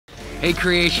Hey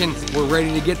Creation, we're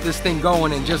ready to get this thing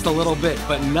going in just a little bit,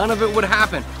 but none of it would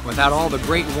happen without all the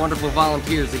great and wonderful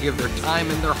volunteers that give their time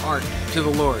and their heart to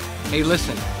the Lord. Hey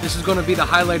listen, this is going to be the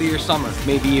highlight of your summer,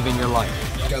 maybe even your life.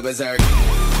 Go berserk. Go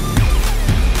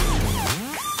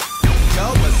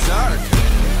berserk.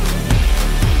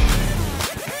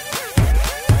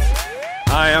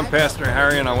 Hi, I'm Pastor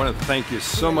Harry, and I want to thank you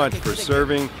so much for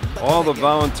serving all the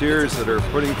volunteers that are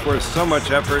putting forth so much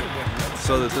effort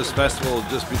so that this festival will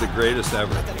just be the greatest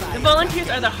ever. The volunteers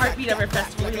are the heartbeat of our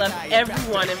festival. We love every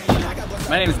one of you.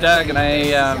 My name is Doug, and I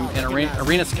am an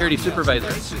arena security supervisor.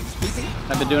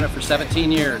 I've been doing it for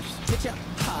 17 years.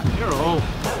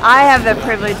 I have the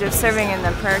privilege of serving in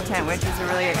the prayer tent, which is a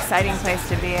really exciting place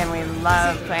to be, and we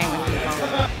love playing with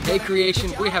people. Hey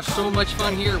Creation, we have so much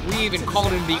fun here, we even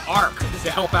called in the Ark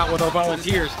to help out with our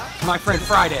volunteers. My friend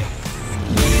Friday.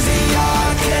 Easy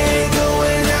arcade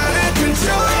going out of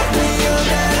control. We'll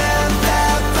have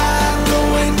that vibe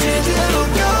going digital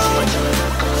gold.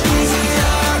 Easy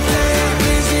arcade,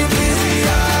 easy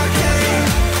arcade.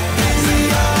 Easy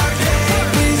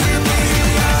arcade, easy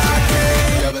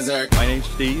arcade. Go berserk. My name's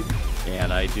Steve,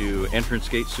 and I do entrance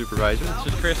gate supervisor.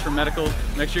 This is Chris from Medical.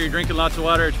 Make sure you're drinking lots of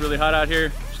water. It's really hot out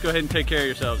here. Just go ahead and take care of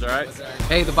yourselves, all right?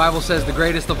 Hey, the Bible says the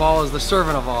greatest of all is the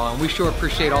servant of all, and we sure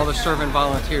appreciate all the servant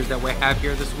volunteers that we have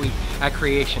here this week at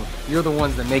Creation. You're the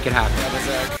ones that make it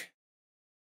happen.